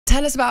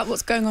Tell us about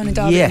what's going on in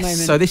Derby at the moment.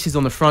 Yes, so this is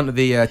on the front of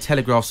the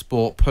Telegraph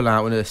Sport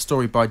pullout, and a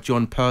story by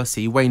John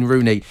Percy. Wayne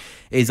Rooney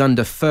is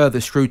under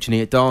further scrutiny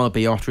at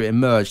Derby after it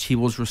emerged he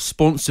was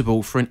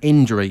responsible for an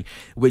injury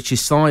which has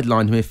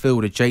sidelined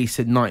midfielder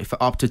Jason Knight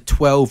for up to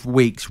 12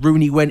 weeks.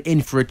 Rooney went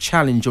in for a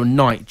challenge on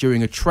Knight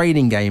during a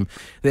training game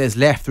that has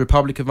left the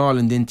Republic of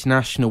Ireland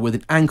international with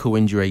an ankle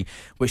injury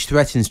which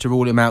threatens to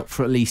rule him out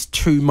for at least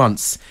 2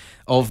 months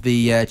of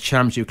the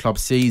Championship Club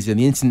season.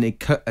 The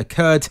incident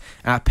occurred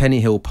at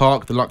Pennyhill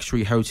Park, the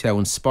luxury hotel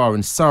in Spa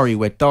in Surrey,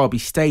 where Derby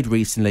stayed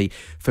recently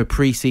for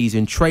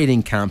pre-season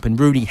training camp, and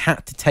Rooney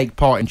had to take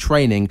part in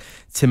training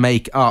to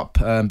make up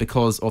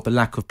because of the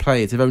lack of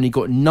players. They've only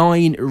got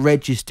 9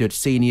 registered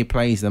senior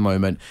players at the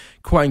moment.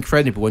 Quite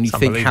incredible when you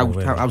think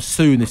how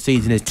soon the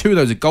season is. 2 of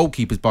those are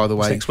goalkeepers, by the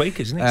way. Next week,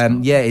 isn't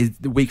it? It's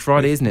the week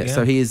Friday, isn't it? Yeah.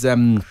 So he is...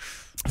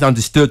 It's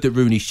understood that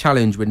Rooney's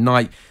challenge with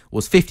Knight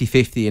was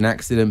 50-50 in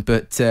accident,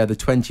 but the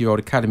 20-year-old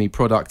academy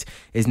product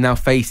is now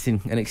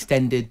facing an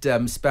extended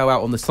spell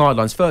out on the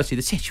sidelines. Firstly,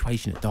 the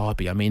situation at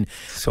Derby, I mean,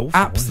 awful,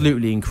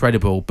 absolutely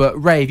incredible.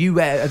 But Ray,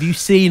 have you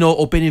seen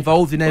or been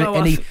involved in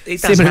any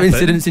similar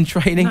incidents in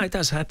training? No, it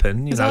does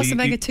happen. Was Arsene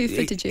Wenger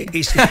two-footed you?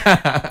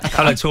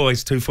 Carlo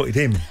Torres two-footed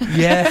him.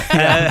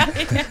 Yeah.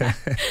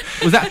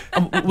 Was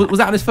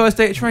that on his first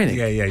day of training?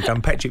 Yeah. He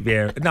done Patrick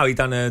Vieira. No, he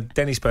done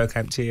Dennis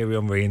Bergkamp, Thierry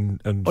Henry,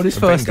 and on his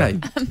first day.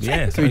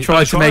 Yeah. So he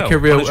tried to make a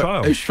real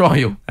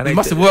trial. And it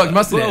must have worked,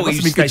 mustn't it? It must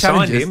have been good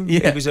challenges. Him.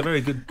 Yeah. He was a very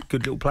good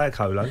little player,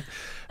 Colo.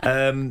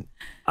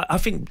 I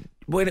think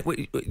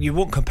you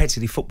want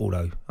competitive football,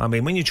 though. I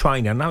mean, when you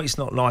train, I know it's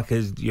not like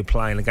you're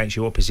playing against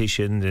your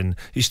opposition and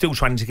you're still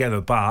training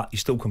together, but you're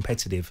still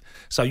competitive.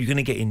 So you're going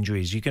to get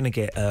injuries. You're going to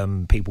get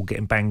people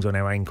getting banged on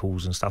their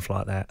ankles and stuff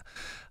like that.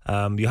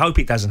 You hope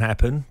it doesn't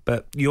happen,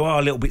 but you are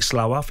a little bit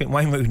slower. I think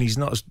Wayne Rooney's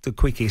not the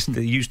quickest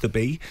that he used to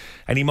be,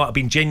 and he might have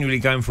been genuinely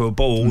going for a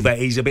ball that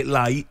he's a bit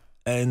late.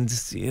 And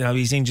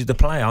he's injured the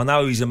player. I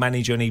know he's a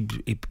manager, and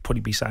he'd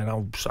probably be saying,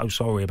 "Oh, so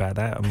sorry about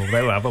that," and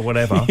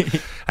whatever.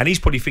 And he's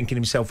probably thinking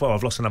himself, "Oh,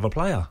 I've lost another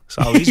player,"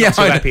 so he's not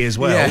too happy as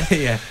well.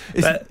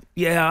 But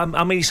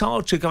I mean, it's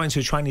hard to go into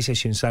a training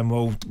session and say,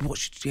 "Well,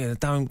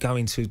 don't go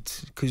into,"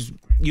 because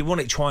you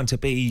want it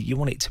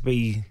to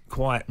be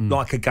quite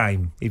like a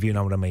game, if you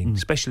know what I mean.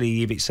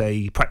 Especially if it's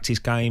a practice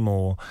game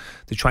or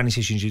the training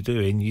sessions you're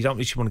doing. You don't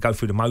just want to go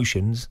through the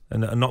motions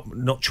and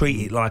not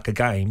treat it like a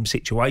game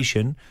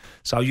situation.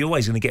 So you're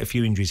always going to get a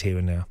few injuries here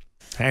and there.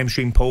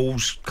 Hamstring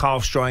pulls,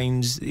 calf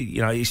strains,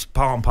 it's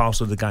part and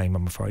parcel of the game,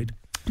 I'm afraid.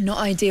 Not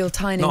ideal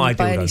timing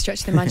by any stretch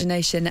of the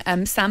imagination.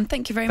 Sam,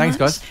 thank you very much.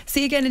 Thanks, guys.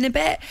 See you again in a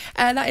bit.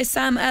 That is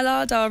Sam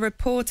Ellard, our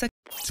reporter.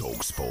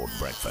 talkSPORT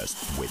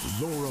Breakfast with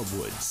Laura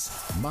Woods.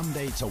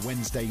 Monday to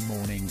Wednesday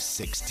mornings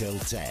 6 till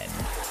 10.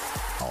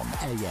 On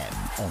AM,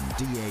 on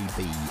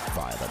DAB,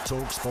 via the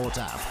talkSPORT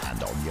app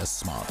and on your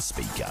smart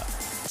speaker.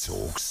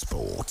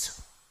 talkSPORT.